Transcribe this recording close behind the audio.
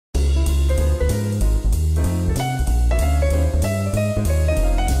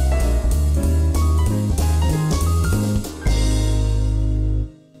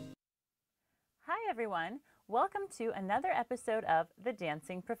everyone. Welcome to another episode of The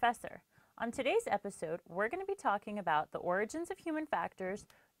Dancing Professor. On today's episode, we're going to be talking about the origins of human factors,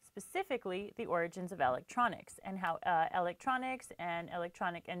 specifically the origins of electronics, and how electronics and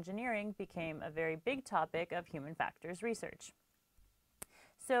electronic engineering became a very big topic of human factors research.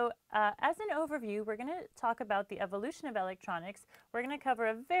 So as an overview, we're going to talk about the evolution of electronics. We're going to cover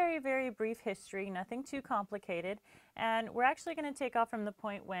a very, very brief history, nothing too complicated. And we're actually going to take off from the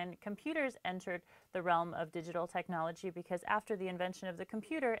point when computers entered the realm of digital technology, because after the invention of the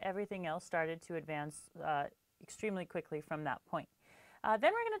computer, everything else started to advance extremely quickly from that point.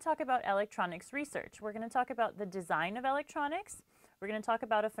 Then we're going to talk about electronics research. We're going to talk about the design of electronics. We're going to talk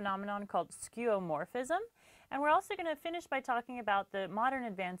about a phenomenon called skeuomorphism. And we're also going to finish by talking about the modern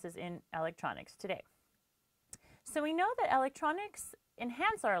advances in electronics today. So we know that electronics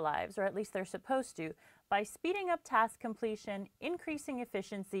enhance our lives, or at least they're supposed to, by speeding up task completion, increasing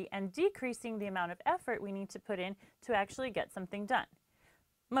efficiency, and decreasing the amount of effort we need to put in to actually get something done.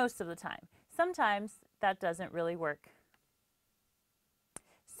 Most of the time. Sometimes that doesn't really work.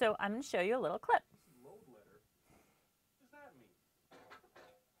 So I'm going to show you a little clip.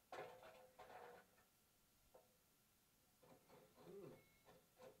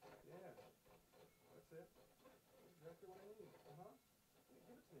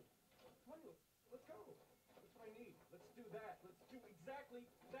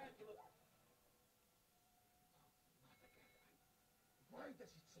 Why does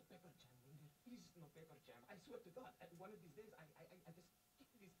it say paper jam when there is no paper jam? I swear to God, one of these days I just kick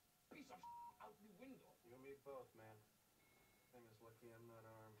this piece of out the window. You and me both, man. I'm just lucky I'm not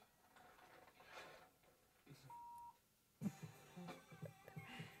armed.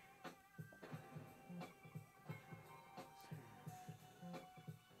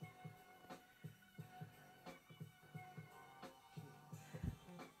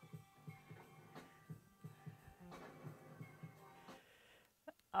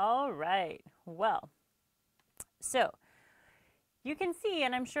 All right, well, so you can see,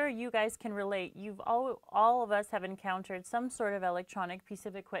 and I'm sure you guys can relate, all of us have encountered some sort of electronic piece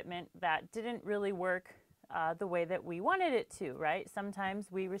of equipment that didn't really work the way that we wanted it to, right?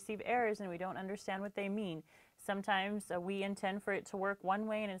 Sometimes we receive errors and we don't understand what they mean. Sometimes we intend for it to work one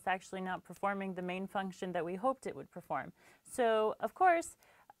way and it's actually not performing the main function that we hoped it would perform. So, of course,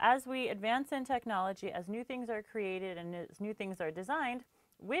 as we advance in technology, as new things are created and as new things are designed,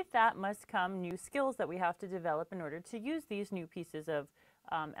 with that must come new skills that we have to develop in order to use these new pieces of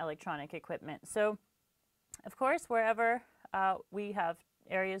electronic equipment. So, of course, wherever we have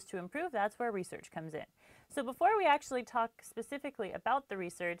areas to improve, that's where research comes in. So before we actually talk specifically about the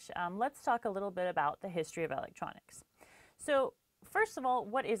research, let's talk a little bit about the history of electronics. So first of all,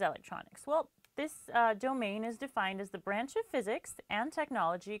 what is electronics? Well, this domain is defined as the branch of physics and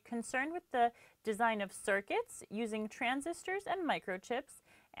technology concerned with the design of circuits using transistors and microchips,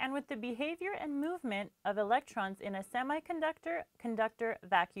 and with the behavior and movement of electrons in a semiconductor, conductor,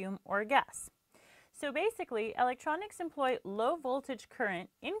 vacuum, or gas. So basically, electronics employ low voltage current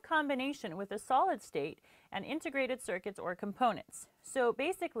in combination with a solid state and integrated circuits or components. So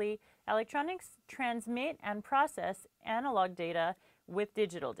basically, electronics transmit and process analog data with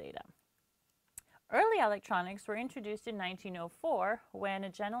digital data. Early electronics were introduced in 1904 when a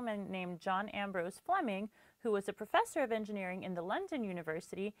gentleman named John Ambrose Fleming, who was a professor of engineering in the London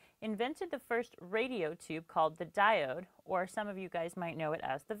University, invented the first radio tube called the diode, or some of you guys might know it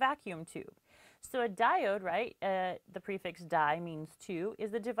as the vacuum tube. So a diode, right, the prefix di means two,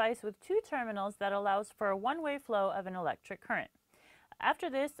 is the device with two terminals that allows for a one-way flow of an electric current. After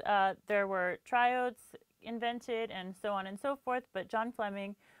this, there were triodes invented and so on and so forth, but John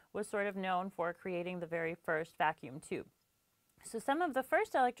Fleming was sort of known for creating the very first vacuum tube. So some of the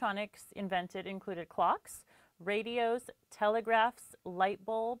first electronics invented included clocks, radios, telegraphs, light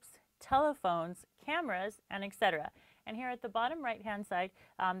bulbs, telephones, cameras, and etc. And here at the bottom right-hand side,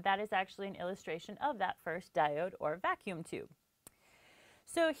 that is actually an illustration of that first diode or vacuum tube.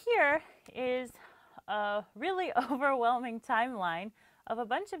 So here is a really overwhelming timeline of a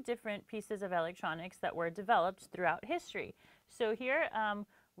bunch of different pieces of electronics that were developed throughout history. So here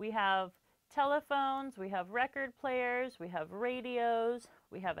we have telephones, we have record players, we have radios,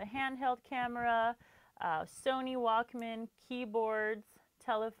 we have a handheld camera, Sony Walkman, keyboards,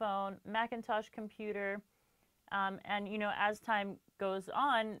 telephone, Macintosh computer, and you know, as time goes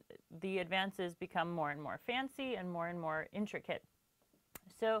on, the advances become more and more fancy and more intricate.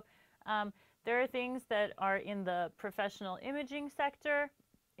 So there are things that are in the professional imaging sector,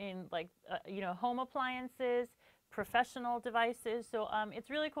 in like you know, home appliances, professional devices. So it's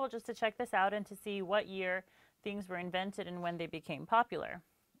really cool just to check this out and to see what year things were invented and when they became popular.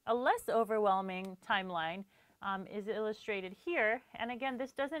 A less overwhelming timeline is illustrated here. And again,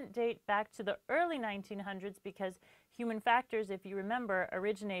 this doesn't date back to the early 1900s because human factors, if you remember,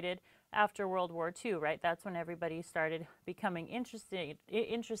 originated after World War II, right? That's when everybody started becoming interested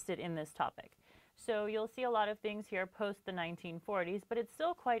in this topic. So you'll see a lot of things here post the 1940s, but it's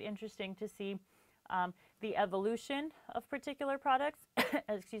still quite interesting to see the evolution of particular products,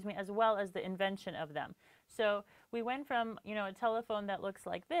 excuse me, as well as the invention of them. So we went from, you know, a telephone that looks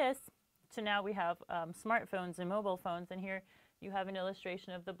like this to now we have smartphones and mobile phones, and here you have an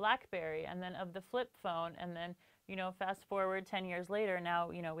illustration of the BlackBerry and then of the flip phone, and then, you know, fast forward 10 years later,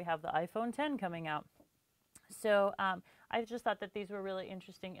 now, you know, we have the iPhone 10 coming out. So I just thought that these were really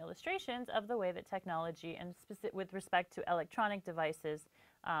interesting illustrations of the way that technology, and with respect to electronic devices,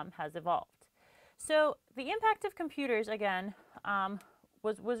 has evolved. So the impact of computers, again,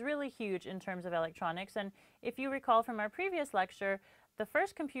 was really huge in terms of electronics. And if you recall from our previous lecture, the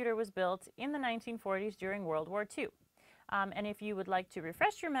first computer was built in the 1940s during World War II. And if you would like to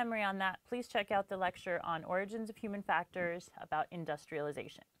refresh your memory on that, please check out the lecture on Origins of Human Factors about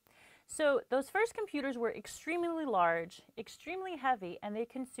industrialization. So those first computers were extremely large, extremely heavy, and they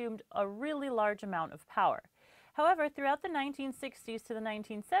consumed a really large amount of power. However, throughout the 1960s to the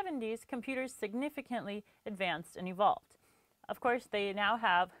 1970s, computers significantly advanced and evolved. Of course, they now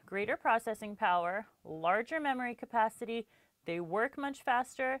have greater processing power, larger memory capacity, they work much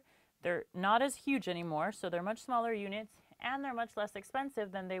faster, they're not as huge anymore, so they're much smaller units, and they're much less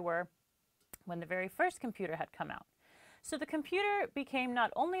expensive than they were when the very first computer had come out. So the computer became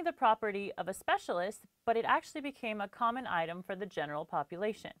not only the property of a specialist, but it actually became a common item for the general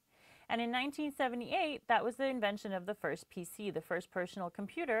population. And in 1978, that was the invention of the first PC, the first personal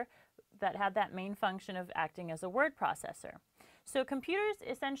computer that had that main function of acting as a word processor. So computers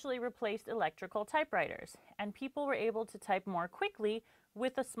essentially replaced electrical typewriters, and people were able to type more quickly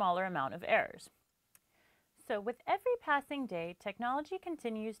with a smaller amount of errors. So with every passing day, technology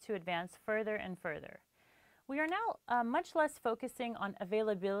continues to advance further and further. We are now much less focusing on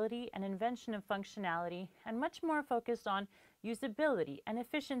availability and invention of functionality, and much more focused on usability and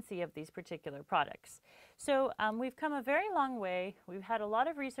efficiency of these particular products. So we've come a very long way. We've had a lot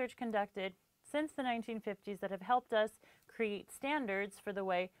of research conducted since the 1950s that have helped us create standards for the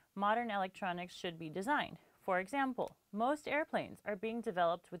way modern electronics should be designed. For example, most airplanes are being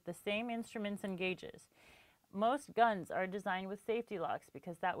developed with the same instruments and gauges. Most guns are designed with safety locks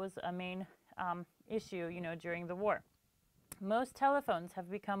because that was a main issue, you know, during the war. Most telephones have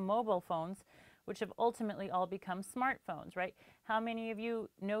become mobile phones, which have ultimately all become smartphones, right? How many of you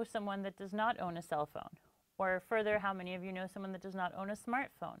know someone that does not own a cell phone? Or further, how many of you know someone that does not own a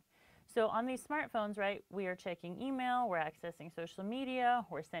smartphone? So on these smartphones, right, we are checking email, we're accessing social media,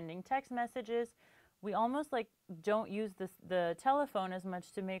 we're sending text messages. We almost like don't use the telephone as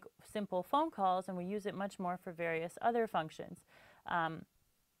much to make simple phone calls, and we use it much more for various other functions.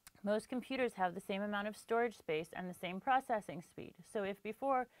 Most computers have the same amount of storage space and the same processing speed. So if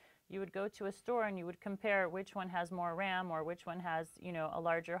before you would go to a store and you would compare which one has more RAM or which one has, you know, a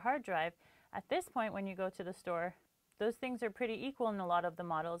larger hard drive, at this point when you go to the store, those things are pretty equal in a lot of the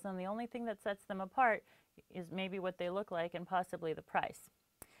models, and the only thing that sets them apart is maybe what they look like and possibly the price.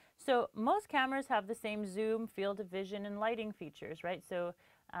 So most cameras have the same zoom, field of vision, and lighting features, right? So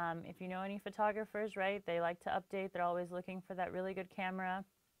if you know any photographers, right, they like to update. They're always looking for that really good camera.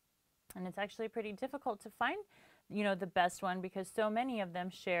 And it's actually pretty difficult to find, you know, the best one because so many of them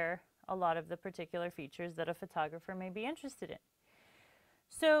share a lot of the particular features that a photographer may be interested in.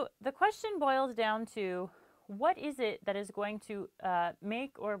 So the question boils down to, what is it that is going to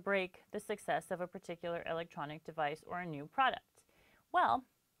make or break the success of a particular electronic device or a new product? Well,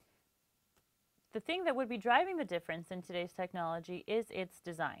 the thing that would be driving the difference in today's technology is its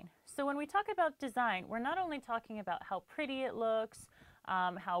design. So when we talk about design, we're not only talking about how pretty it looks,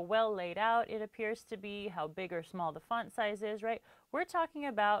 how well laid out it appears to be, how big or small the font size is, right? We're talking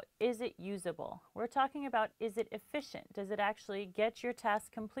about, is it usable? We're talking about, is it efficient? Does it actually get your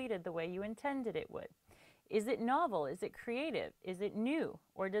task completed the way you intended it would? Is it novel? Is it creative? Is it new?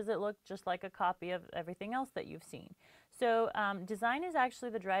 Or does it look just like a copy of everything else that you've seen? So design is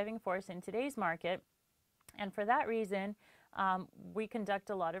actually the driving force in today's market, and for that reason, we conduct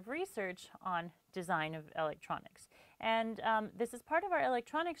a lot of research on design of electronics. And this is part of our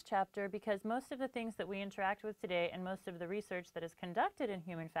electronics chapter because most of the things that we interact with today and most of the research that is conducted in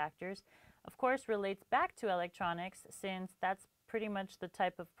Human Factors, of course, relates back to electronics since that's pretty much the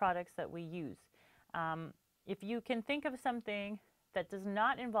type of products that we use. If you can think of something that does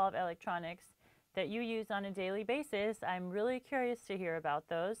not involve electronics that you use on a daily basis, I'm really curious to hear about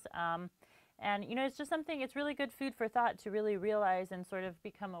those. And, it's just something, it's really good food for thought to really realize and sort of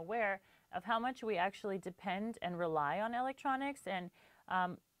become aware of how much we actually depend and rely on electronics. And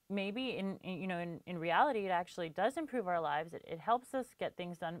maybe in reality, it actually does improve our lives. It helps us get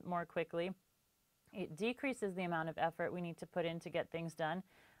things done more quickly. It decreases the amount of effort we need to put in to get things done.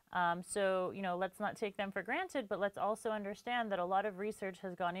 So, let's not take them for granted, but let's also understand that a lot of research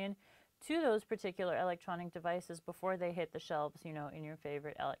has gone in to those particular electronic devices before they hit the shelves, in your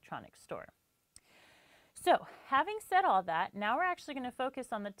favorite electronics store. So, having said all that, now we're actually going to focus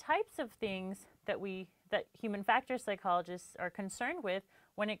on the types of things that human factors psychologists are concerned with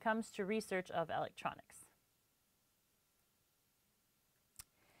when it comes to research of electronics.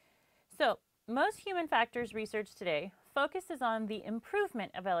 So, most human factors research today focuses on the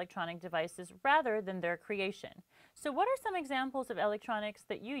improvement of electronic devices rather than their creation. So what are some examples of electronics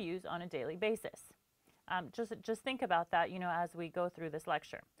that you use on a daily basis? Just think about that, as we go through this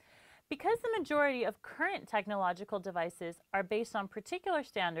lecture. Because the majority of current technological devices are based on particular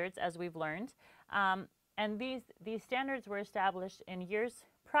standards, as we've learned, and these standards were established in years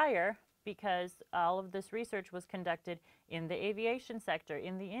prior because all of this research was conducted in the aviation sector,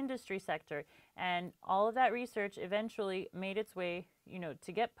 in the industry sector, and all of that research eventually made its way,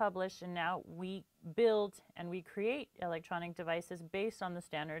 to get published, and now we build and we create electronic devices based on the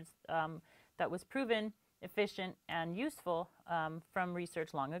standards that was proven efficient and useful from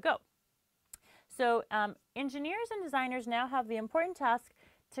research long ago. So engineers and designers now have the important task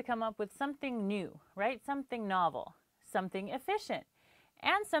to come up with something new, right? Something novel, something efficient,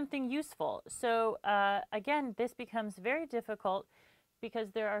 and something useful. So again, this becomes very difficult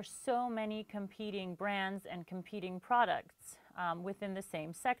because there are so many competing brands and competing products within the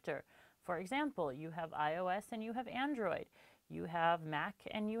same sector. For example, you have iOS and you have Android. You have Mac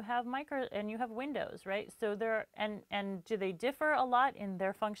and you have Windows, right? So and do they differ a lot in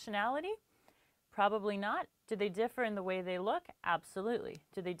their functionality? Probably not. Do they differ in the way they look? Absolutely.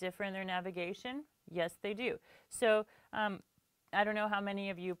 Do they differ in their navigation? Yes, they do. So I don't know how many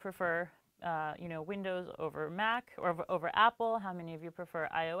of you prefer Windows over Mac or over Apple, how many of you prefer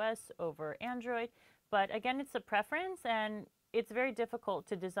iOS over Android, but again, it's a preference, and it's very difficult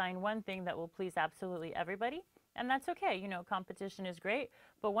to design one thing that will please absolutely everybody, and that's okay. Competition is great,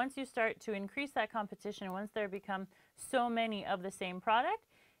 but once you start to increase that competition, once there become so many of the same product,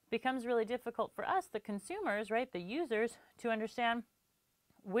 it becomes really difficult for us, the consumers, right, the users, to understand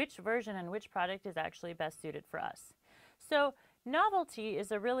which version and which product is actually best suited for us. So novelty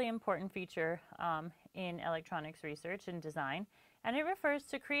is a really important feature in electronics research and design, and it refers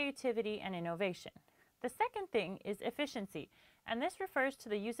to creativity and innovation. The second thing is efficiency, and this refers to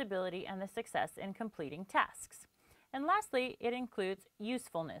the usability and the success in completing tasks. And lastly, it includes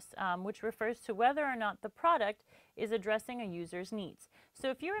usefulness, which refers to whether or not the product is addressing a user's needs. So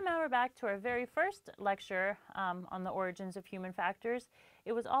if you remember back to our very first lecture on the origins of human factors,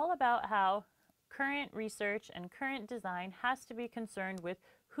 it was all about how current research and current design has to be concerned with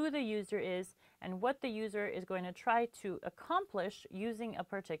who the user is and what the user is going to try to accomplish using a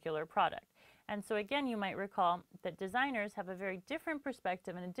particular product. And so again, you might recall that designers have a very different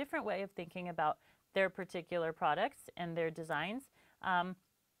perspective and a different way of thinking about their particular products and their designs,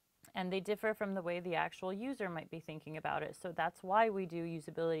 and they differ from the way the actual user might be thinking about it. So that's why we do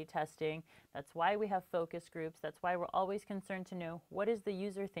usability testing. That's why we have focus groups. That's why we're always concerned to know what does the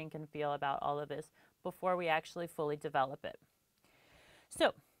user think and feel about all of this before we actually fully develop it.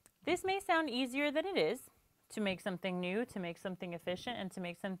 So this may sound easier than it is to make something new, to make something efficient, and to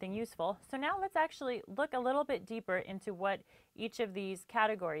make something useful. So now let's actually look a little bit deeper into what each of these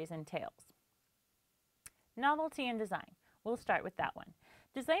categories entails. Novelty and design. We'll start with that one.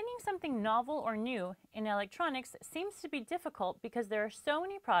 Designing something novel or new in electronics seems to be difficult because there are so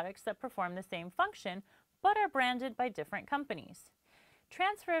many products that perform the same function but are branded by different companies.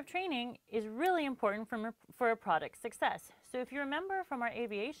 Transfer of training is really important for a product's success. So if you remember from our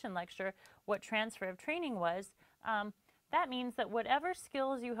aviation lecture what transfer of training was, that means that whatever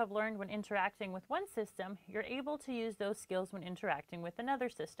skills you have learned when interacting with one system, you're able to use those skills when interacting with another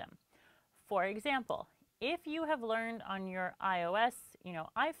system. For example, if you have learned on your iOS,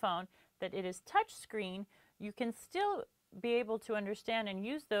 iPhone, that it is touch screen, you can still be able to understand and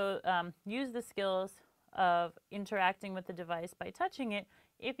use the skills of interacting with the device by touching it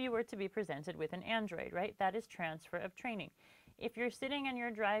if you were to be presented with an Android, right? That is transfer of training. If you're sitting and you're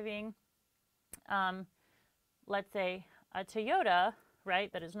driving, let's say a Toyota,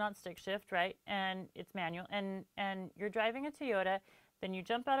 right, that is not stick shift, right, and it's manual, and you're driving a Toyota, then you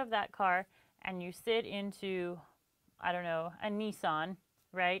jump out of that car and you sit into, I don't know, a Nissan,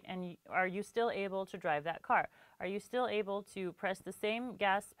 right? And are you still able to drive that car? Are you still able to press the same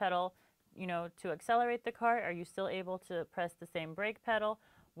gas pedal to accelerate the car, are you still able to press the same brake pedal?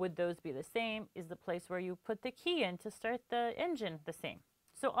 Would those be the same? Is the place where you put the key in to start the engine the same?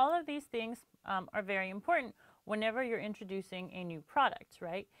 So all of these things are very important whenever you're introducing a new product,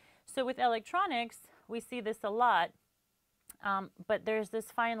 right? So with electronics, we see this a lot, but there's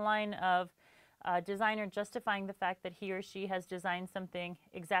this fine line of a designer justifying the fact that he or she has designed something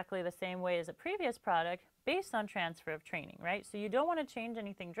exactly the same way as a previous product based on transfer of training, right? So you don't want to change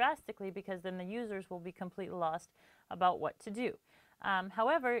anything drastically because then the users will be completely lost about what to do.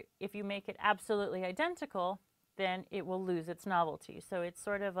 However, if you make it absolutely identical, then it will lose its novelty. So it's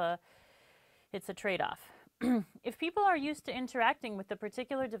sort of it's a trade-off. If people are used to interacting with the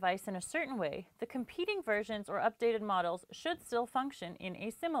particular device in a certain way, the competing versions or updated models should still function in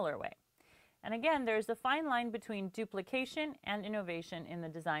a similar way. And again, there's a fine line between duplication and innovation in the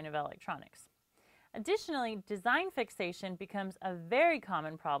design of electronics. Additionally, design fixation becomes a very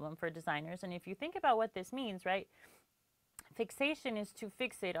common problem for designers. And if you think about what this means, right? Fixation is to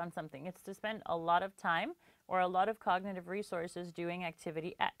fixate on something. It's to spend a lot of time or a lot of cognitive resources doing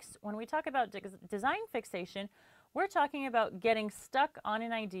activity X. When we talk about design fixation, we're talking about getting stuck on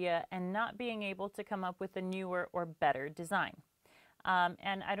an idea and not being able to come up with a newer or better design.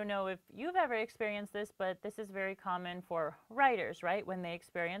 And I don't know if you've ever experienced this, but this is very common for writers, right? When they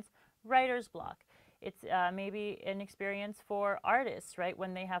experience writer's block. It's maybe an experience for artists, right?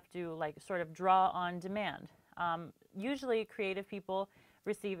 When they have to sort of draw on demand. Usually creative people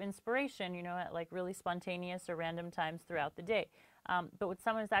receive inspiration, at really spontaneous or random times throughout the day. But when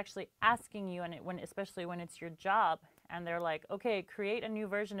someone's actually asking you, and especially when it's your job, and they're like, okay, create a new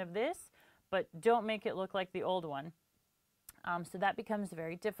version of this, but don't make it look like the old one. So that becomes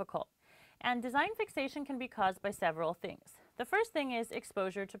very difficult. And design fixation can be caused by several things. The first thing is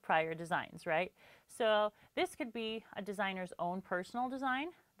exposure to prior designs, right? So this could be a designer's own personal design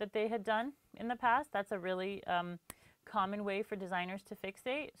that they had done in the past. That's a really common way for designers to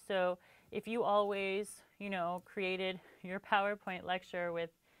fixate. So if you always, created your PowerPoint lecture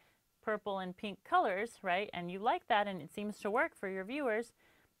with purple and pink colors, right, and you like that and it seems to work for your viewers,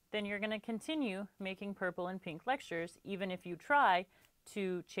 then you're going to continue making purple and pink lectures even if you try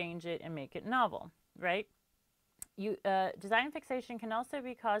to change it and make it novel, right? Design fixation can also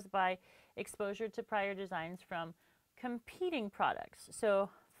be caused by exposure to prior designs from competing products. So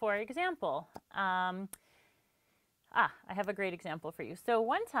for example, I have a great example for you. So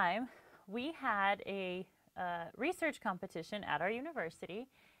one time we had a research competition at our university,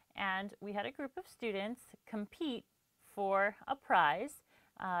 and we had a group of students compete for a prize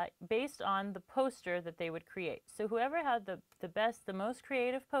based on the poster that they would create. So whoever had the best, the most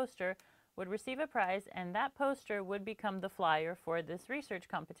creative poster would receive a prize, and that poster would become the flyer for this research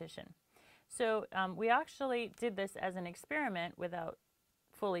competition. So we actually did this as an experiment without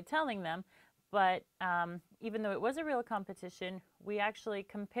fully telling them, but even though it was a real competition, we actually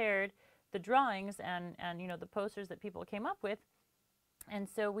compared the drawings and the posters that people came up with. And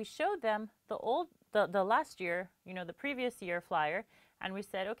so we showed them the last year, the previous year flyer, and we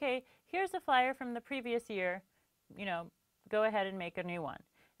said, okay, here's a flyer from the previous year, go ahead and make a new one.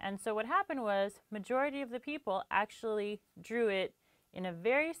 And so what happened was, majority of the people actually drew it in a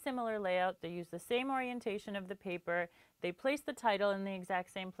very similar layout. They used the same orientation of the paper. They placed the title in the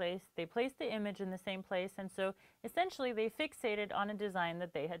exact same place. They placed the image in the same place. And so essentially they fixated on a design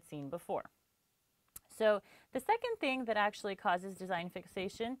that they had seen before. So the second thing that actually causes design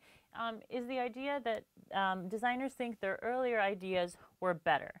fixation is the idea that designers think their earlier ideas were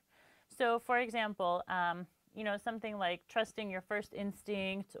better. So for example, something like trusting your first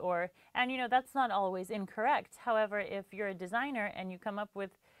instinct, and that's not always incorrect. However, if you're a designer and you come up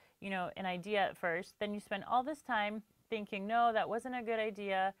with, an idea at first, then you spend all this time thinking, no, that wasn't a good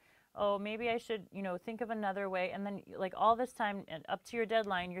idea. Oh, maybe I should, think of another way. And then all this time up to your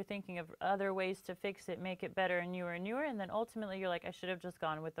deadline, you're thinking of other ways to fix it, make it better and newer and newer. And then ultimately you're like, I should have just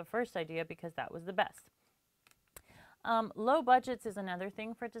gone with the first idea because that was the best. Low budgets is another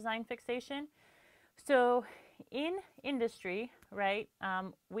thing for design fixation. So in industry, right,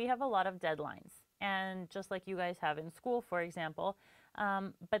 we have a lot of deadlines, and just like you guys have in school, for example,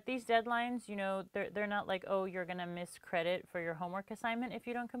 but these deadlines, they're not like, oh, you're going to miss credit for your homework assignment if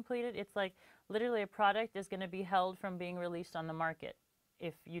you don't complete it. It's like literally a product is going to be held from being released on the market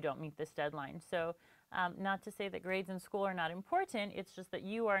if you don't meet this deadline. So not to say that grades in school are not important, it's just that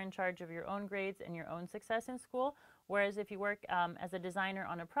you are in charge of your own grades and your own success in school, whereas if you work as a designer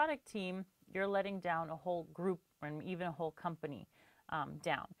on a product team, you're letting down a whole group or even a whole company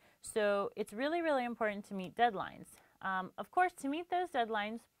down. So it's really, really important to meet deadlines. Of course, to meet those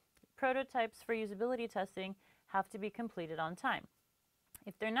deadlines, prototypes for usability testing have to be completed on time.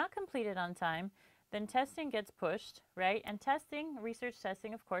 If they're not completed on time, then testing gets pushed, right? And testing, research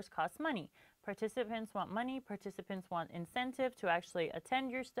testing, of course, costs money. Participants want money, participants want incentive to actually attend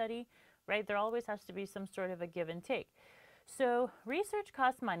your study, right? There always has to be some sort of a give and take. So research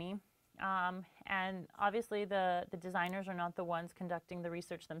costs money, and obviously the designers are not the ones conducting the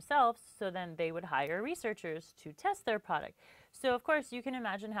research themselves, so then they would hire researchers to test their product. So of course you can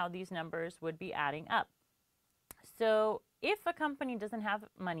imagine how these numbers would be adding up. So if a company doesn't have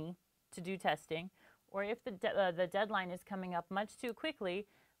money to do testing, or if the deadline is coming up much too quickly,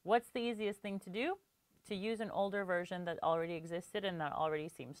 what's the easiest thing to do? To use an older version that already existed and that already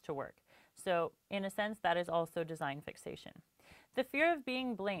seems to work. So in a sense, that is also design fixation. The fear of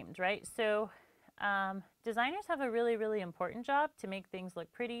being blamed, right? So designers have a really, really important job to make things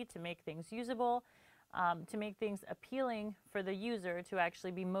look pretty, to make things usable, to make things appealing for the user to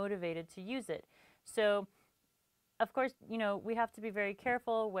actually be motivated to use it. So of course, you know, we have to be very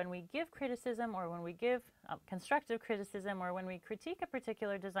careful when we give criticism or when we give constructive criticism or when we critique a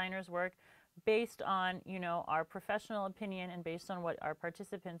particular designer's work based on, you know, our professional opinion and based on what our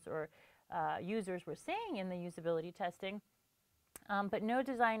participants or users were saying in the usability testing. But no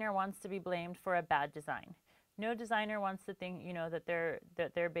designer wants to be blamed for a bad design. No designer wants to think, you know, that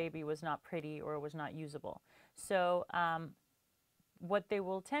their baby was not pretty or was not usable. So what they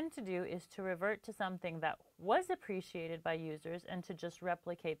will tend to do is to revert to something that was appreciated by users and to just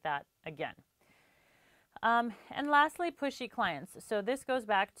replicate that again. And lastly, pushy clients. So this goes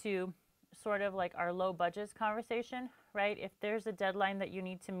back to sort of like our low budgets conversation, right? If there's a deadline that you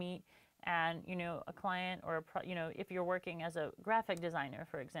need to meet and, you know, a client or, you know, if you're working as a graphic designer,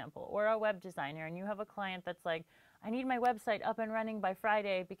 for example, or a web designer, and you have a client that's like, I need my website up and running by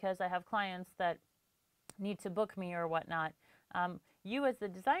Friday because I have clients that need to book me or whatnot. You as the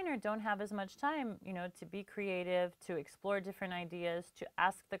designer don't have as much time, you know, to be creative, to explore different ideas, to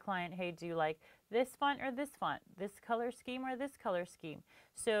ask the client, hey, do you like this font or this font, this color scheme or this color scheme?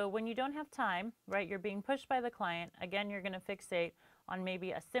 So when you don't have time, right, you're being pushed by the client. Again, you're going to fixate on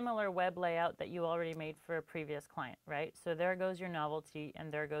maybe a similar web layout that you already made for a previous client, right? So there goes your novelty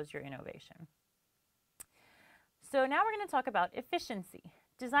and there goes your innovation. So now we're going to talk about efficiency.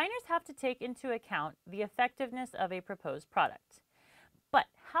 Designers have to take into account the effectiveness of a proposed product. But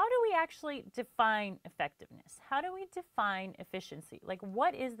how do we actually define effectiveness? How do we define efficiency? Like,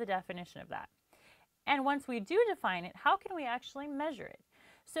 what is the definition of that? And once we do define it, how can we actually measure it?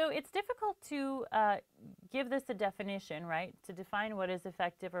 So it's difficult to give this a definition, right? To define what is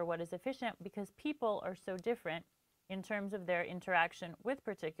effective or what is efficient, because people are so different in terms of their interaction with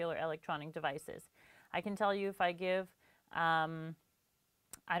particular electronic devices. I can tell you if I give, I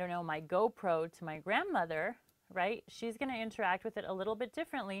don't know, my GoPro to my grandmother, right? She's going to interact with it a little bit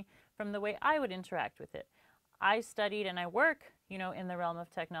differently from the way I would interact with it. I studied and I work, you know, in the realm of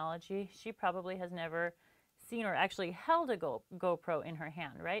technology. She probably has never seen or actually held a GoPro in her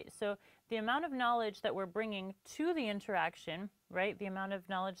hand, right? So the amount of knowledge that we're bringing to the interaction, right? The amount of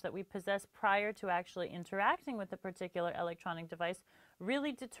knowledge that we possess prior to actually interacting with a particular electronic device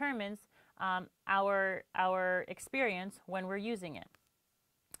really determines our experience when we're using it.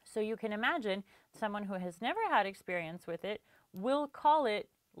 So you can imagine someone who has never had experience with it will call it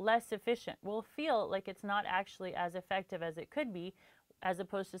less efficient, will feel like it's not actually as effective as it could be, as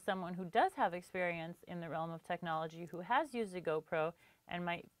opposed to someone who does have experience in the realm of technology, who has used a GoPro and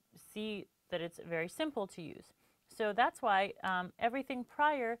might see that it's very simple to use. So that's why everything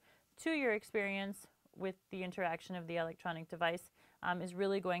prior to your experience with the interaction of the electronic device is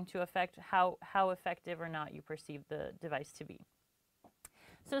really going to affect how effective or not you perceive the device to be.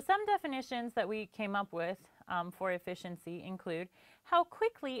 So some definitions that we came up with for efficiency include how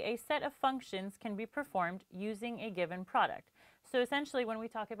quickly a set of functions can be performed using a given product. So essentially, when we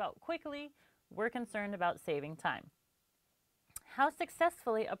talk about quickly, we're concerned about saving time. How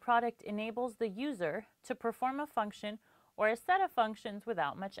successfully a product enables the user to perform a function or a set of functions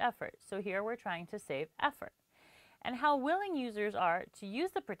without much effort. So here we're trying to save effort. And how willing users are to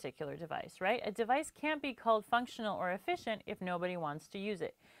use the particular device, right? A device can't be called functional or efficient if nobody wants to use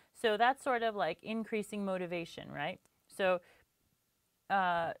it. So that's sort of like increasing motivation, right? So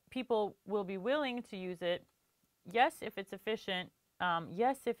people will be willing to use it, yes, if it's efficient,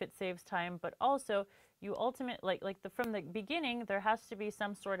 yes, if it saves time, but also you ultimately, from the beginning, there has to be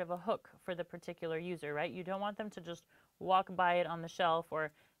some sort of a hook for the particular user, right? You don't want them to just walk by it on the shelf,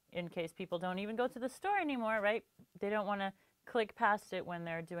 or in case people don't even go to the store anymore, right? They don't want to click past it when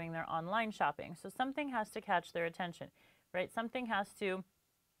they're doing their online shopping. So something has to catch their attention, right? Something has to,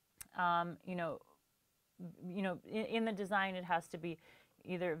 in the design, it has to be,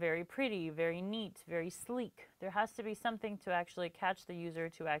 either very pretty, very neat, very sleek. There has to be something to actually catch the user,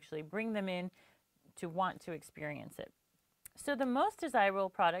 to actually bring them in, to want to experience it. So the most desirable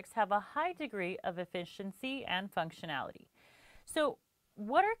products have a high degree of efficiency and functionality. So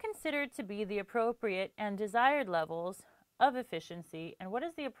what are considered to be the appropriate and desired levels of efficiency, and what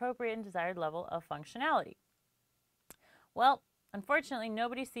is the appropriate and desired level of functionality? Well, unfortunately,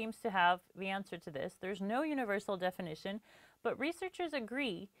 nobody seems to have the answer to this. There's no universal definition, but researchers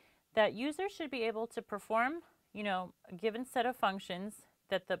agree that users should be able to perform, a given set of functions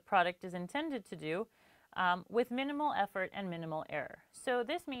that the product is intended to do with minimal effort and minimal error. So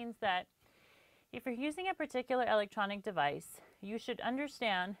this means that if you're using a particular electronic device, you should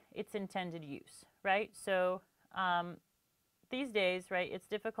understand its intended use, right? So these days, right, it's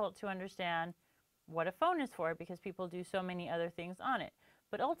difficult to understand what a phone is for because people do so many other things on it.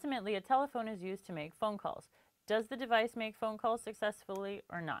 But ultimately, a telephone is used to make phone calls. Does the device make phone calls successfully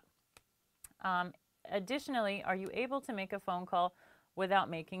or not? Additionally, are you able to make a phone call without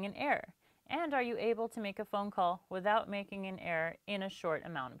making an error? And are you able to make a phone call without making an error in a short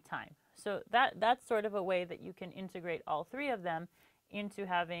amount of time? So that's sort of a way that you can integrate all three of them into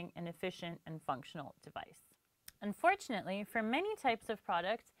having an efficient and functional device. Unfortunately, for many types of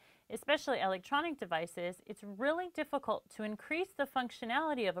products, especially electronic devices, it's really difficult to increase the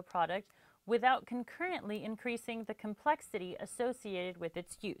functionality of a product without concurrently increasing the complexity associated with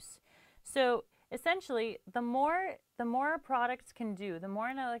its use. So essentially, the more products can do, the more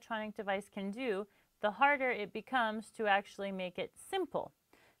an electronic device can do, the harder it becomes to actually make it simple.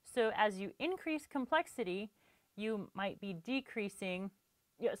 So as you increase complexity, you might be decreasing,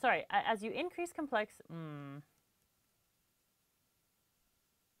 as you increase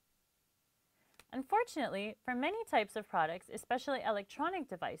Unfortunately, for many types of products, especially electronic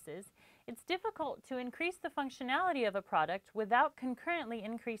devices, it's difficult to increase the functionality of a product without concurrently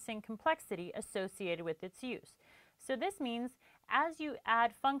increasing complexity associated with its use. So this means as you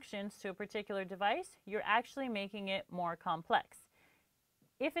add functions to a particular device, you're actually making it more complex.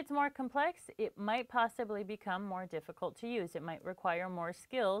 If it's more complex, it might possibly become more difficult to use. It might require more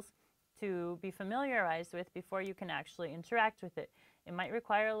skills to be familiarized with before you can actually interact with it. It might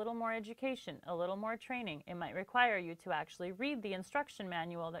require a little more education, a little more training. It might require you to actually read the instruction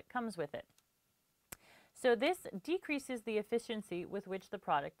manual that comes with it. So this decreases the efficiency with which the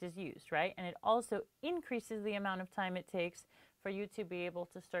product is used, right? And it also increases the amount of time it takes for you to be able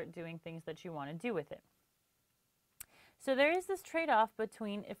to start doing things that you want to do with it. So there is this trade-off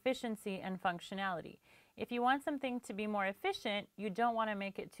between efficiency and functionality. If you want something to be more efficient, you don't want to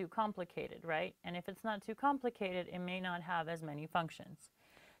make it too complicated, right? And if it's not too complicated, it may not have as many functions.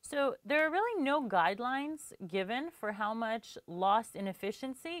 So there are really no guidelines given for how much loss in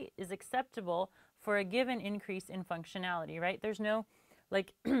efficiency is acceptable for a given increase in functionality, right? There's no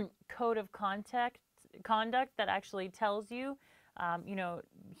like code of conduct that actually tells you,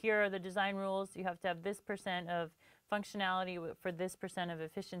 here are the design rules. You have to have this % of functionality for this % of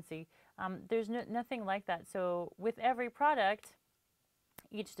efficiency. There's nothing like that. So with every product,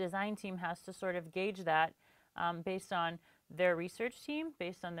 each design team has to sort of gauge that based on their research team,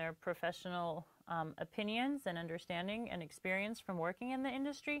 based on their professional opinions and understanding and experience from working in the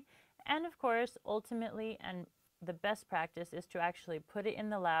industry. And of course, ultimately, and the best practice is to actually put it in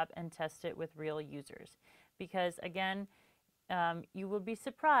the lab and test it with real users. Because again, you will be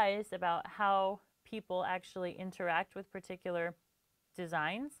surprised about how people actually interact with particular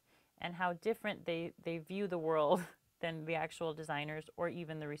designs and how different they view the world than the actual designers or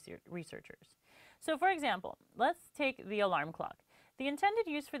even the researchers. So for example, let's take the alarm clock. The intended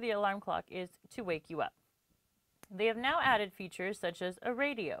use for the alarm clock is to wake you up. They have now added features such as a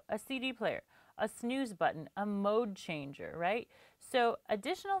radio, a CD player, a snooze button, a mode changer, right? So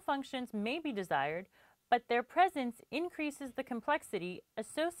additional functions may be desired, but their presence increases the complexity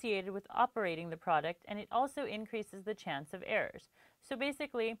associated with operating the product, and it also increases the chance of errors. So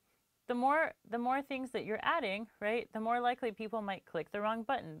basically, the more things that you're adding, right, the more likely people might click the wrong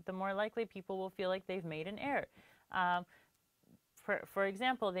button, the more likely people will feel like they've made an error. For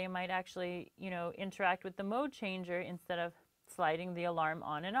example, they might actually, interact with the mode changer instead of sliding the alarm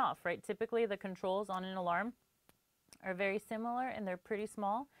on and off, right? Typically, the controls on an alarm are very similar and they're pretty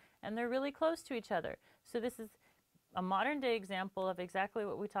small and they're really close to each other. So this is a modern day example of exactly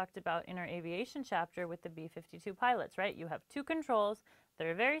what we talked about in our aviation chapter with the B-52 pilots, right? You have two controls that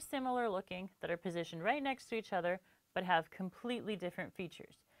are very similar looking, that are positioned right next to each other, but have completely different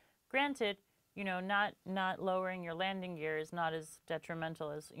features. Granted, not lowering your landing gear is not as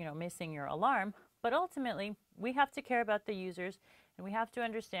detrimental as, missing your alarm, but ultimately we have to care about the users and we have to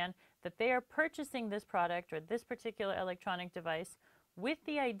understand that they are purchasing this product or this particular electronic device with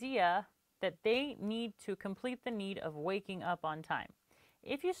the idea that they need to complete the need of waking up on time.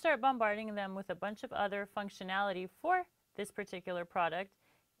 If you start bombarding them with a bunch of other functionality for this particular product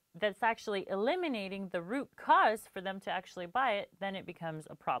that's actually eliminating the root cause for them to actually buy it, then it becomes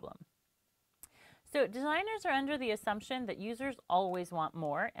a problem. So designers are under the assumption that users always want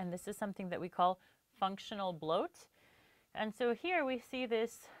more, and this is something that we call functional bloat. And so here we see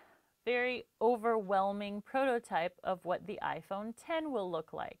this very overwhelming prototype of what the iPhone 10 will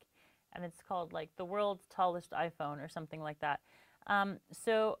look like. And it's called like the world's tallest iPhone or something like that.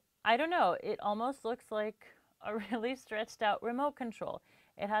 So I don't know, it almost looks like a really stretched out remote control.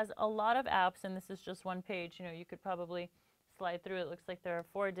 It has a lot of apps, and this is just one page. You know, you could probably slide through. It looks like there are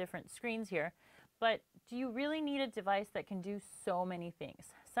 4 different screens here. But do you really need a device that can do so many things?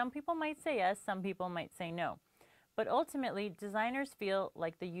 Some people might say yes, some people might say no. But ultimately, designers feel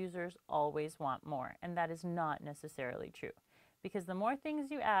like the users always want more, and that is not necessarily true. Because the more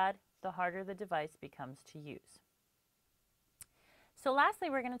things you add, the harder the device becomes to use. So lastly,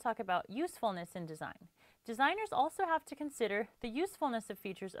 we're going to talk about usefulness in design. Designers also have to consider the usefulness of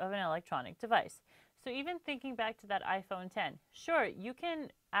features of an electronic device. So even thinking back to that iPhone 10, sure, you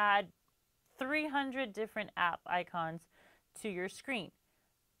can add 300 different app icons to your screen.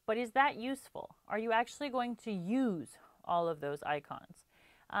 But is that useful? Are you actually going to use all of those icons?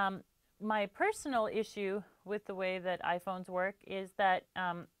 My personal issue with the way that iPhones work is that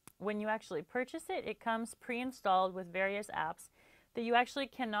when you actually purchase it, it comes pre-installed with various apps that you actually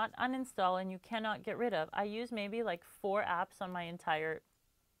cannot uninstall and you cannot get rid of. I use maybe like 4 apps on my entire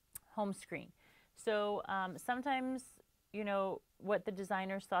home screen. So sometimes, you know, what the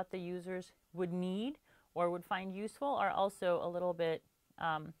designers thought the users would need or would find useful are also a little bit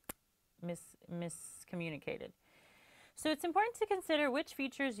miscommunicated. So it's important to consider which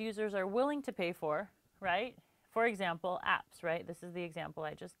features users are willing to pay for, right? For example, apps, right? This is the example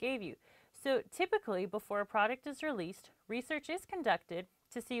I just gave you. So typically, before a product is released, research is conducted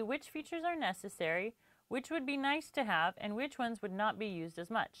to see which features are necessary, which would be nice to have, and which ones would not be used as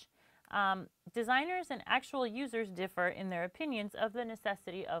much. Designers and actual users differ in their opinions of the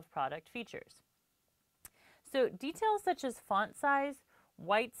necessity of product features. So details such as font size,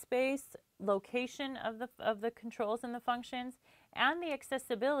 white space, location of the controls and the functions, and the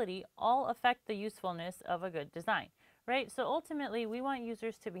accessibility all affect the usefulness of a good design, right? So ultimately, we want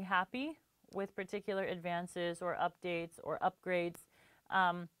users to be happy with particular advances or updates or upgrades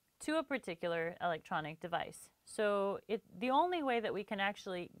to a particular electronic device. So the only way that we can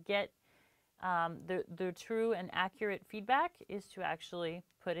actually get the true and accurate feedback is to actually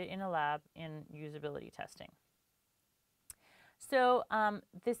put it in a lab in usability testing. So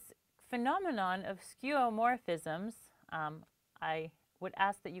this phenomenon of skeuomorphisms, I would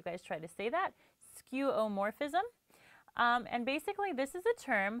ask that you guys try to say that, skeuomorphism. And basically this is a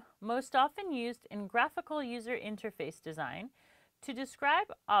term most often used in graphical user interface design to describe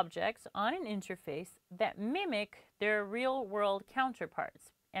objects on an interface that mimic their real-world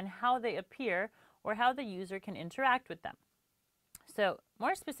counterparts and how they appear or how the user can interact with them. So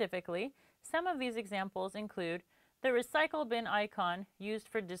more specifically, some of these examples include the recycle bin icon used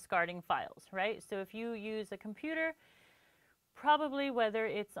for discarding files, right? So if you use a computer, probably whether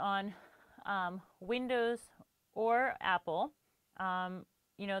it's on Windows or Apple,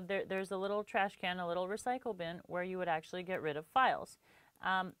 you know, there's a little trash can, a little recycle bin where you would actually get rid of files.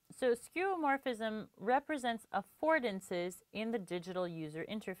 So skeuomorphism represents affordances in the digital user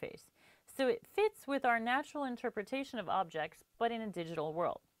interface. So it fits with our natural interpretation of objects, but in a digital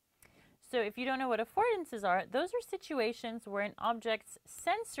world. So if you don't know what affordances are, those are situations where an object's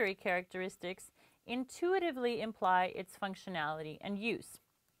sensory characteristics intuitively imply its functionality and use.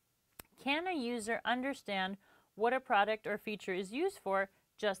 Can a user understand what a product or feature is used for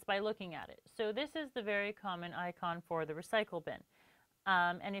just by looking at it? So this is the very common icon for the recycle bin.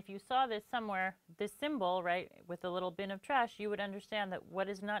 And if you saw this somewhere, this symbol, right, with a little bin of trash, you would understand that what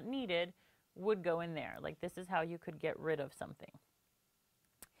is not needed would go in there. Like this is how you could get rid of something.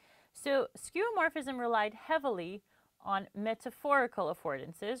 So skeuomorphism relied heavily on metaphorical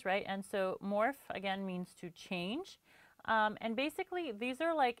affordances, right? And so morph, again, means to change. And basically, these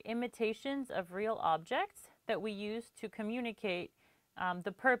are like imitations of real objects that we use to communicate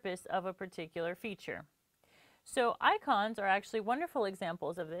the purpose of a particular feature. So icons are actually wonderful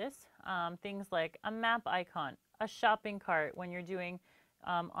examples of this. Things like a map icon, a shopping cart when you're doing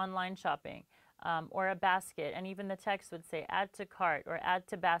online shopping, or a basket, and even the text would say add to cart or add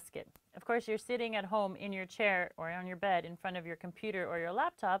to basket. Of course, you're sitting at home in your chair or on your bed in front of your computer or your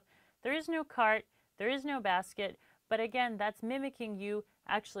laptop. There is no cart, there is no basket, but again, that's mimicking you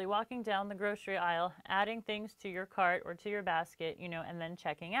actually walking down the grocery aisle, adding things to your cart or to your basket, you know, and then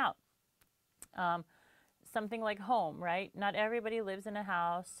checking out. Something like home, right? Not everybody lives in a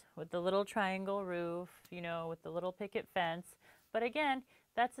house with the little triangle roof, you know, with the little picket fence. But again,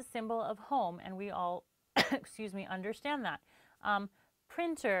 that's a symbol of home, and we all, excuse me, understand that.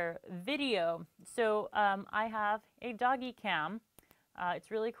 Printer, video. So I have a doggy cam.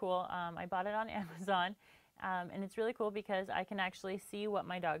 It's really cool. I bought it on Amazon, and it's really cool because I can actually see what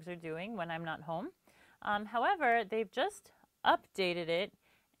my dogs are doing when I'm not home. However, they've just updated it,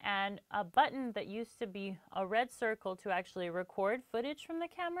 and a button that used to be a red circle to actually record footage from the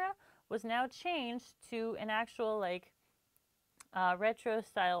camera was now changed to an actual like retro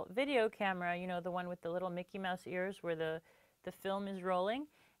style video camera, you know, the one with the little Mickey Mouse ears where the film is rolling.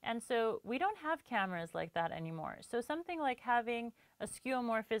 And so we don't have cameras like that anymore. So something like having a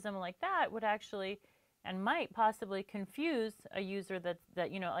skeuomorphism like that would actually and might possibly confuse a user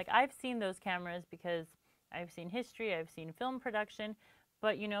that you know, like I've seen those cameras because I've seen history, I've seen film production.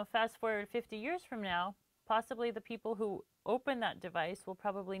 But, you know, fast forward 50 years from now, possibly the people who open that device will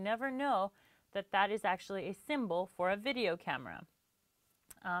probably never know that that is actually a symbol for a video camera.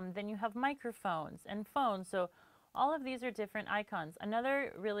 Then you have microphones and phones. So all of these are different icons.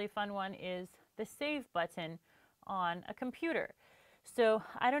 Another really fun one is the save button on a computer. So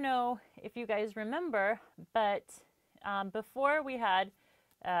I don't know if you guys remember, but before we had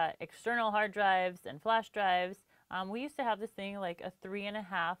external hard drives and flash drives, we used to have this thing like a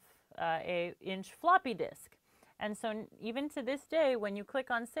 3.5-inch floppy disk. And so even to this day, when you click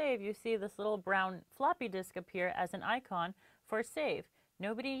on save, you see this little brown floppy disk appear as an icon for save.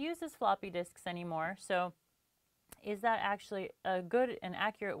 Nobody uses floppy disks anymore. So is that actually a good and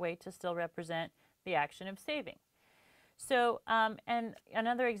accurate way to still represent the action of saving? So, and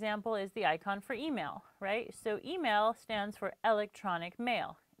another example is the icon for email, right? So email stands for electronic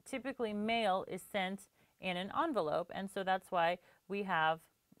mail. Typically, mail is sent in an envelope, and so that's why we have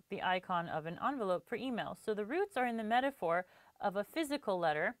the icon of an envelope for email. So the roots are in the metaphor of a physical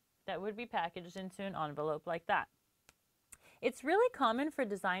letter that would be packaged into an envelope like that. It's really common for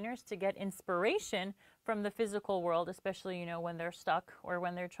designers to get inspiration from the physical world, especially, you know, when they're stuck or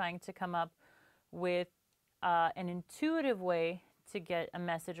when they're trying to come up with an intuitive way to get a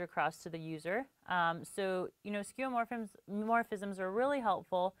message across to the user. So, you know, skeuomorphisms are really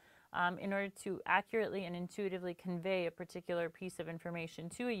helpful in order to accurately and intuitively convey a particular piece of information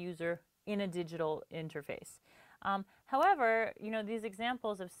to a user in a digital interface. However, you know, these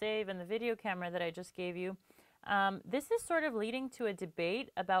examples of save and the video camera that I just gave you, this is sort of leading to a debate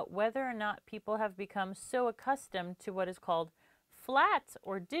about whether or not people have become so accustomed to what is called flat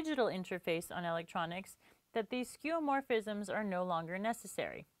or digital interface on electronics that these skeuomorphisms are no longer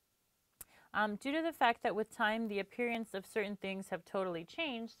necessary. Due to the fact that with time the appearance of certain things have totally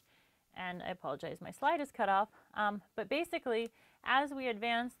changed, and I apologize, my slide is cut off, but basically as we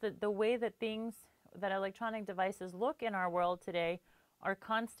advance, the way that that electronic devices look in our world today are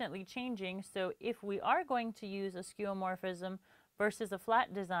constantly changing. So if we are going to use a skeuomorphism versus a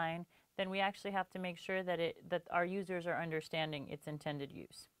flat design, then we actually have to make sure that our users are understanding its intended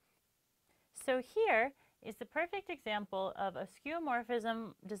use. So here is the perfect example of a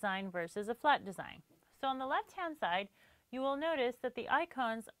skeuomorphism design versus a flat design. So on the left-hand side, you will notice that the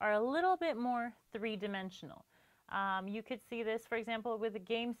icons are a little bit more three-dimensional. You could see this, for example, with the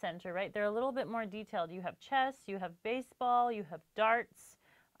game center, right? They're a little bit more detailed. You have chess, you have baseball, you have darts,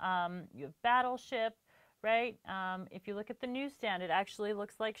 you have battleship, right? If you look at the newsstand, it actually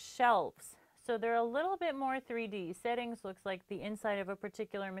looks like shelves. So they're a little bit more 3D. Settings looks like the inside of a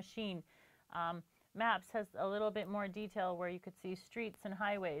particular machine. Maps has a little bit more detail where you could see streets and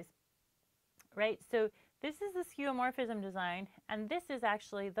highways, right? So this is the skeuomorphism design, and this is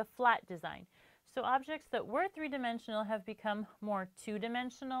actually the flat design. So objects that were three-dimensional have become more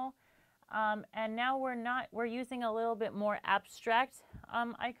two-dimensional, and now we're using a little bit more abstract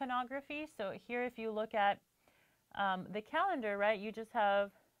iconography. So here, if you look at the calendar, right, you just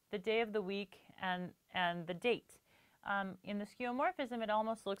have the day of the week and the date. In the skeuomorphism, it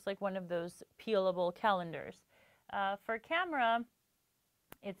almost looks like one of those peelable calendars. For camera,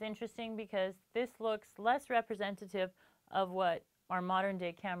 it's interesting because this looks less representative of what our modern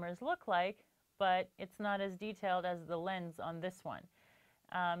day cameras look like, but it's not as detailed as the lens on this one.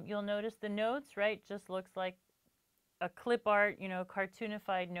 You'll notice the notes, right, just looks like a clip art, you know,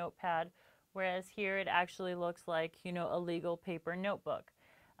 cartoonified notepad, whereas here it actually looks like, you know, a legal paper notebook.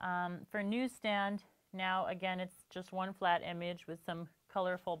 For newsstand, now again, it's just one flat image with some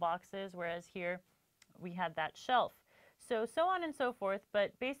colorful boxes, whereas here we had that shelf. So on and so forth,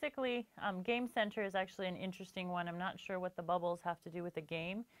 but basically Game Center is actually an interesting one. I'm not sure what the bubbles have to do with the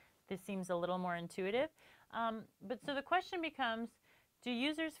game. This seems a little more intuitive. But so the question becomes, do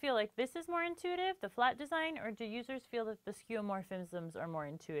users feel like this is more intuitive, the flat design, or do users feel that the skeuomorphisms are more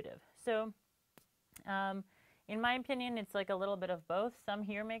intuitive? So in my opinion, it's like a little bit of both. Some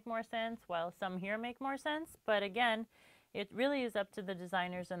here make more sense, while some here make more sense. But again, it really is up to the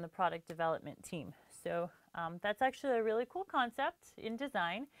designers and the product development team. So that's actually a really cool concept in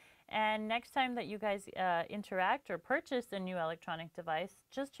design. And next time that you guys interact or purchase a new electronic device,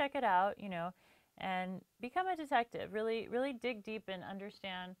 just check it out, you know, and become a detective. Really, really dig deep and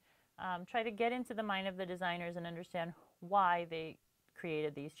understand, try to get into the mind of the designers and understand why they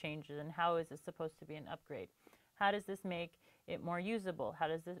created these changes and how is this supposed to be an upgrade. How does this make it more usable? How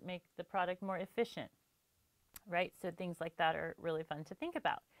does this make the product more efficient? Right? So things like that are really fun to think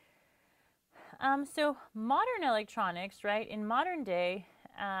about. So modern electronics, right? In modern day,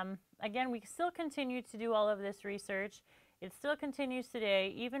 again, we still continue to do all of this research. It still continues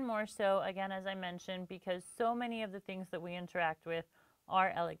today, even more so, again, as I mentioned, because so many of the things that we interact with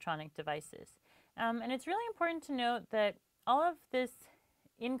are electronic devices. And it's really important to note that all of this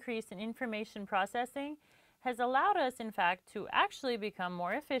increase in information processing has allowed us, in fact, to actually become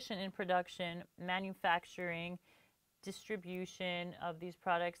more efficient in production, manufacturing, distribution of these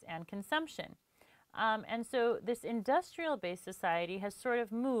products, and consumption. And so this industrial-based society has sort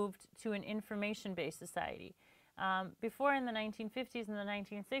of moved to an information-based society. Before, in the 1950s and the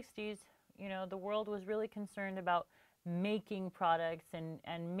 1960s, you know, the world was really concerned about making products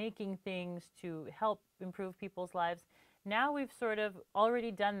and making things to help improve people's lives. Now we've sort of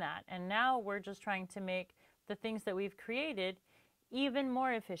already done that, and now we're just trying to make the things that we've created even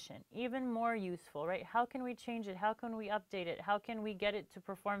more efficient, even more useful, right? How can we change it? How can we update it? How can we get it to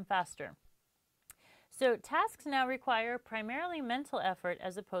perform faster? So tasks now require primarily mental effort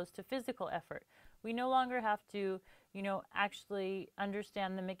as opposed to physical effort. We no longer have to, you know, actually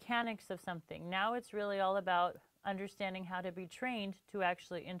understand the mechanics of something. Now it's really all about understanding how to be trained to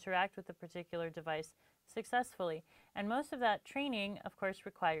actually interact with a particular device successfully. And most of that training, of course,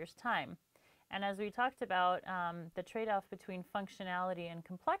 requires time. And as we talked about, the trade-off between functionality and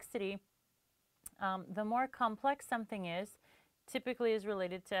complexity, the more complex something is, typically is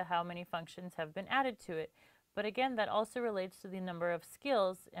related to how many functions have been added to it. But again, that also relates to the number of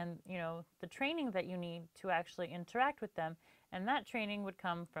skills and, you know, the training that you need to actually interact with them. And that training would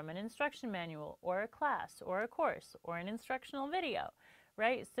come from an instruction manual or a class or a course or an instructional video,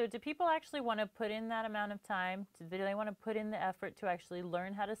 right? So do people actually want to put in that amount of time? Do they want to put in the effort to actually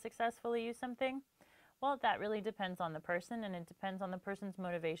learn how to successfully use something? Well, that really depends on the person, and it depends on the person's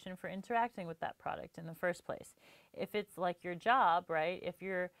motivation for interacting with that product in the first place. If it's like your job, right? If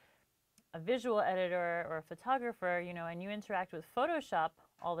you're a visual editor or a photographer, you know, and you interact with Photoshop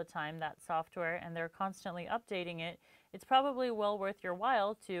all the time, that software, and they're constantly updating it, it's probably well worth your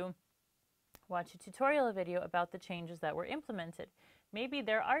while to watch a tutorial video about the changes that were implemented. Maybe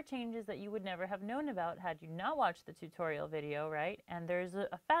there are changes that you would never have known about had you not watched the tutorial video, right? And there's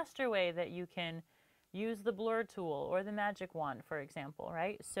a faster way that you can use the blur tool or the magic wand, for example,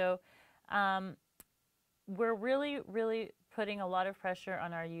 right? So we're really, really putting a lot of pressure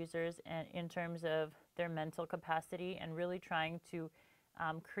on our users in terms of their mental capacity and really trying to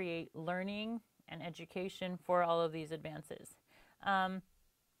create learning and education for all of these advances.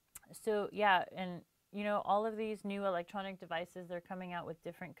 So yeah, and you know, all of these new electronic devices, they're coming out with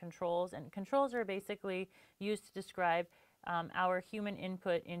different controls, and controls are basically used to describe our human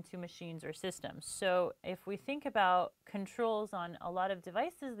input into machines or systems. So if we think about controls on a lot of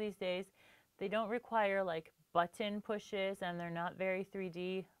devices these days, they don't require like button pushes, and they're not very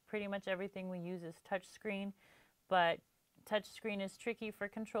 3D. Pretty much everything we use is touch screen, but touch screen is tricky for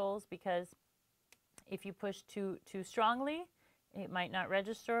controls because if you push too strongly, it might not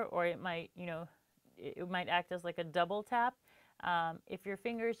register, or it might, you know, it might act as like a double tap. If your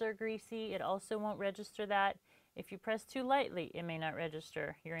fingers are greasy, it also won't register that. If you press too lightly, it may not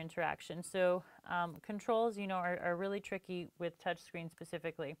register your interaction. So controls, you know, are really tricky with touchscreen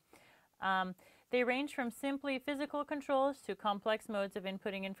specifically. They range from simply physical controls to complex modes of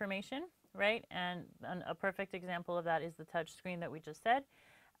inputting information, right? And a perfect example of that is the touch screen that we just said.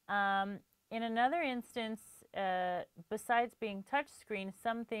 In another instance, besides being touch screen,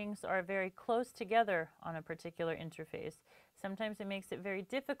 some things are very close together on a particular interface. Sometimes it makes it very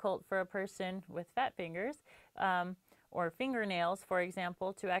difficult for a person with fat fingers or fingernails, for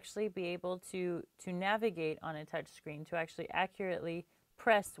example, to actually be able to navigate on a touch screen, to actually accurately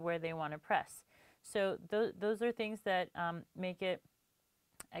press where they want to press. So those are things that make it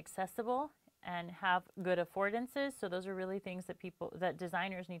accessible and have good affordances. So those are really things that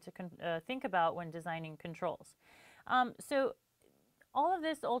designers need to think about when designing controls. So all of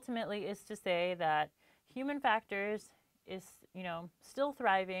this ultimately is to say that human factors is, still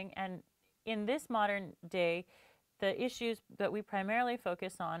thriving, and in this modern day, the issues that we primarily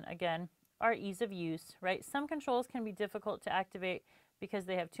focus on, again, are ease of use, right? Some controls can be difficult to activate because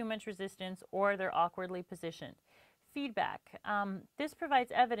they have too much resistance or they're awkwardly positioned. Feedback. This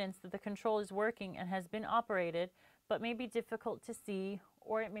provides evidence that the control is working and has been operated, but may be difficult to see,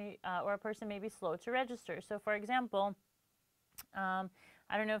 or or a person may be slow to register. So, for example, I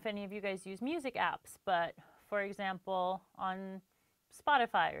don't know if any of you guys use music apps, but for example, on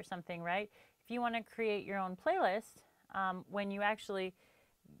Spotify or something, right? If you want to create your own playlist, when you actually,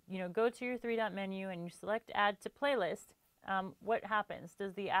 go to your three-dot menu and you select Add to Playlist, what happens?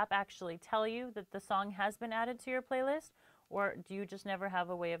 Does the app actually tell you that the song has been added to your playlist, or do you just never have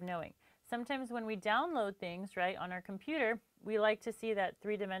a way of knowing? Sometimes when we download things, right, on our computer, we like to see that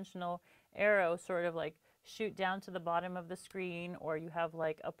three-dimensional arrow sort of like shoot down to the bottom of the screen, or you have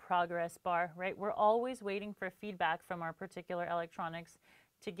like a progress bar, right? We're always waiting for feedback from our particular electronics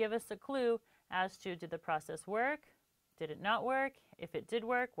to give us a clue as to, did the process work? Did it not work? If it did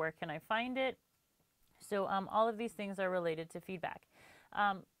work, where can I find it? So all of these things are related to feedback.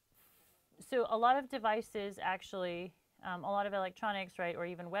 So a lot of devices actually, a lot of electronics, right, or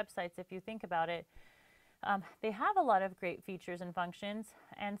even websites, if you think about it, they have a lot of great features and functions,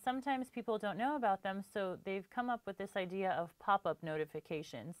 and sometimes people don't know about them, so they've come up with this idea of pop-up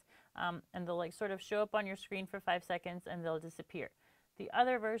notifications, and they'll like sort of show up on your screen for 5 seconds and they'll disappear. The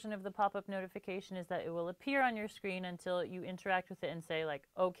other version of the pop-up notification is that it will appear on your screen until you interact with it and say like,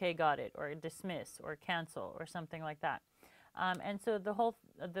 okay, got it, or dismiss, or cancel, or something like that. And so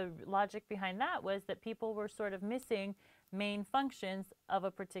the logic behind that was that people were sort of missing main functions of a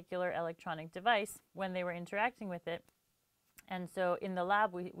particular electronic device when they were interacting with it. And so in the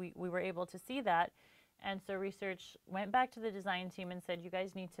lab, we were able to see that. And so research went back to the design team and said, you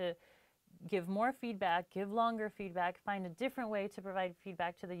guys need to give more feedback, give longer feedback, find a different way to provide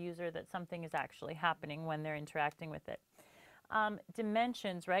feedback to the user that something is actually happening when they're interacting with it.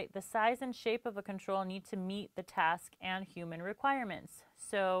 Dimensions, right? The size and shape of a control need to meet the task and human requirements.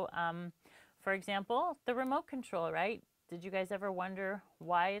 So, for example, the remote control, right? Did you guys ever wonder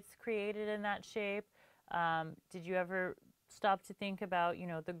why it's created in that shape? Did you ever stop to think about,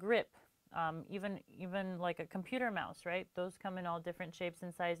 the grip? Even like a computer mouse, right? Those come in all different shapes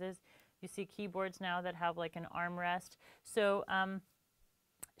and sizes. You see keyboards now that have like an armrest. So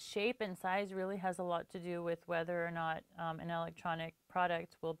shape and size really has a lot to do with whether or not an electronic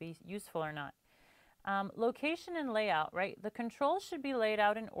product will be useful or not. Location and layout, right? The controls should be laid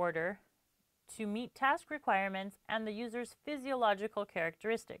out in order to meet task requirements and the user's physiological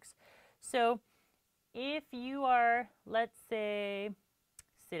characteristics. So if you are, let's say,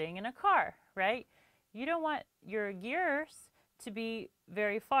 sitting in a car, right? You don't want your gears to be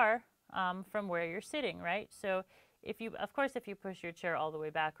very far from where you're sitting, right? So of course, if you push your chair all the way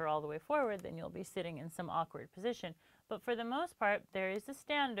back or all the way forward, then you'll be sitting in some awkward position. But for the most part, there is a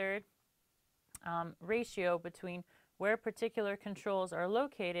standard ratio between where particular controls are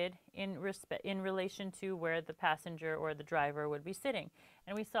located in relation to where the passenger or the driver would be sitting.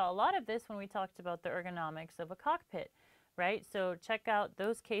 And we saw a lot of this when we talked about the ergonomics of a cockpit, right? So check out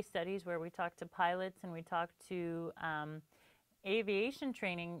those case studies where we talked to pilots and we talked to aviation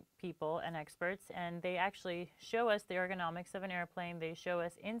training people and experts, and they actually show us the ergonomics of an airplane. They show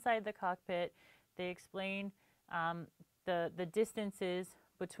us inside the cockpit. They explain the distances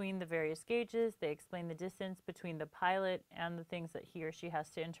between the various gauges. They explain the distance between the pilot and the things that he or she has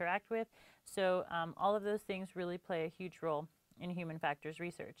to interact with. So all of those things really play a huge role in human factors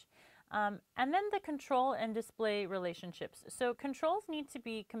research. And then the control and display relationships. So controls need to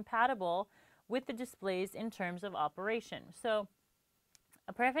be compatible with the displays in terms of operation. So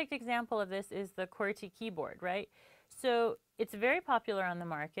a perfect example of this is the QWERTY keyboard, right? So it's very popular on the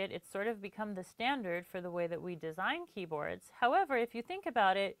market. It's sort of become the standard for the way that we design keyboards. However, if you think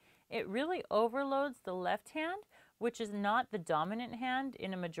about it, it really overloads the left hand, which is not the dominant hand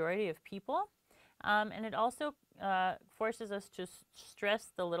in a majority of people. And it also forces us to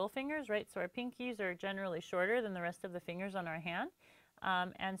stress the little fingers, right? So our pinkies are generally shorter than the rest of the fingers on our hand.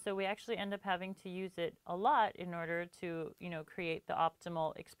 And so we actually end up having to use it a lot in order to, create the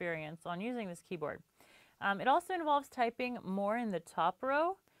optimal experience on using this keyboard. It also involves typing more in the top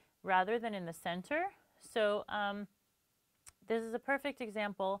row rather than in the center. So this is a perfect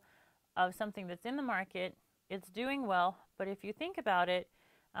example of something that's in the market. It's doing well, but if you think about it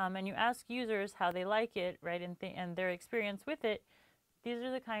and you ask users how they like it, right, and their experience with it, these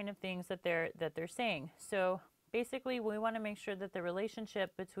are the kind of things that they're saying. So basically, we want to make sure that the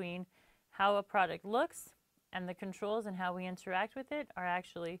relationship between how a product looks and the controls and how we interact with it are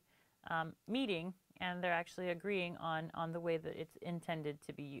actually meeting, and they're actually agreeing on the way that it's intended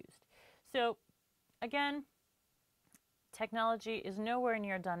to be used. So again, technology is nowhere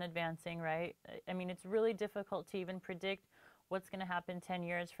near done advancing, right? I mean, it's really difficult to even predict what's going to happen 10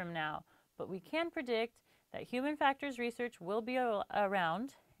 years from now, but we can predict that human factors research will be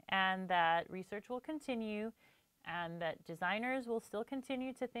around, and that research will continue, and that designers will still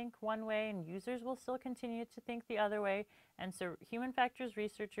continue to think one way and users will still continue to think the other way. And so human factors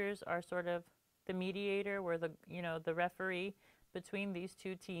researchers are sort of the mediator, or the referee between these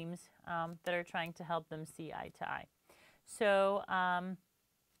two teams that are trying to help them see eye to eye. So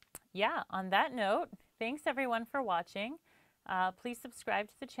yeah, on that note, thanks everyone for watching. Please subscribe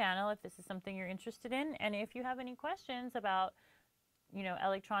to the channel if this is something you're interested in, and if you have any questions about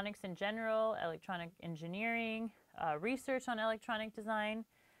electronics in general, electronic engineering, research on electronic design,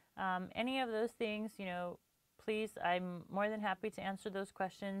 any of those things, please, I'm more than happy to answer those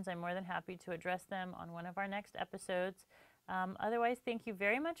questions. I'm more than happy to address them on one of our next episodes. Otherwise, thank you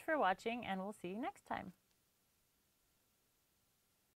very much for watching, and we'll see you next time.